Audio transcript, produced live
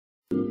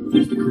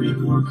There's the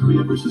Korean War,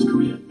 Korea versus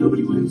Korea.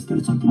 Nobody wins, then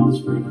it's on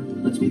pause forever.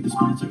 Let's meet the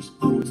sponsors.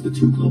 Oh, it's the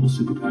two global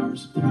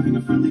superpowers. They're having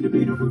a friendly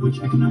debate over which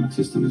economic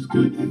system is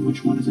good and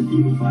which one is an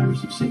evil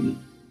virus of Satan.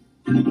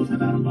 And they both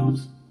have atom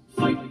bombs.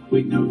 Fight.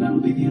 Wait, no, that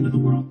would be the end of the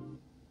world.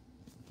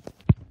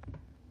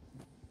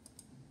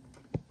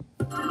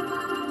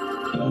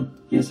 Hello?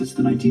 Yes, it's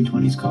the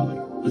 1920s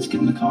calling. Let's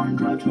get in the car and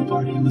drive to a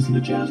party and listen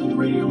to jazz on the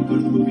radio and go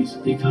to the movies.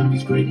 The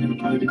economy's great and it'll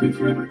probably be great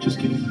forever. Just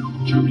kidding.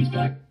 Germany's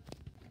back.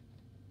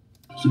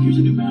 So here's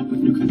a new map with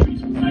new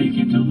countries. Now you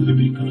can't tell who they're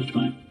being pillaged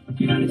by. The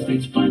United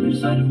States finally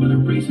decided whether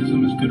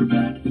racism is good or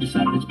bad. They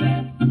decided it's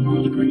bad, and the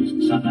world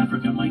agrees. South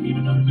Africa might need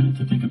another minute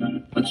to think about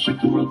it. Let's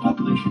check the world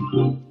population.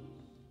 Whoa.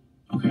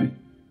 Okay.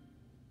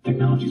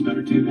 Technology's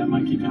better too, that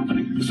might keep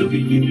happening. The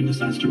Soviet Union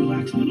decides to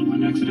relax a little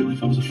and accidentally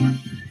falls apart.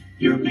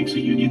 Europe makes a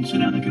union, so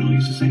now they can all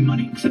use the same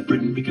money, except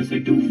Britain, because they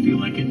don't feel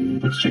like it.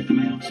 Let's check the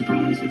mail.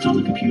 Surprise, it's on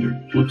the computer.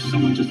 Whoops,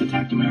 someone just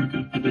attacked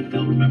America. I bet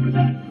they'll remember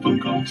that. Phone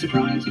call.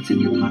 Surprise, it's in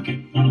your pocket.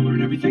 Want to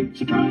learn everything?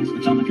 Surprise,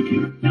 it's on the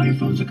computer. Now your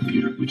phone's a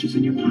computer, which is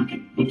in your pocket.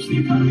 Whoops, the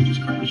economy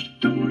just crashed.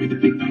 Don't worry, the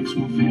big banks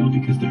won't fail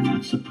because they're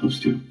not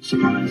supposed to.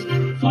 Surprise,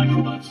 flying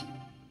robots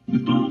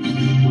with bombs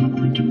want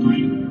to print your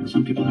brain.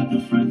 Some people have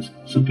no friends.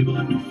 Some people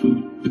have no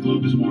food. The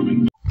globe is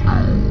warming.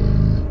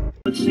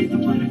 Let's save the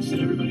planet, said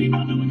everybody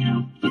not knowing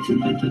how. Let's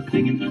invent a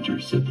thing inventor,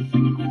 said the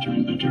thing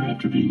inventor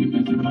after being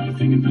invented by a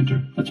thing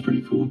inventor. That's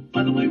pretty cool.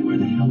 By the way, where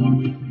the hell are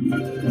we?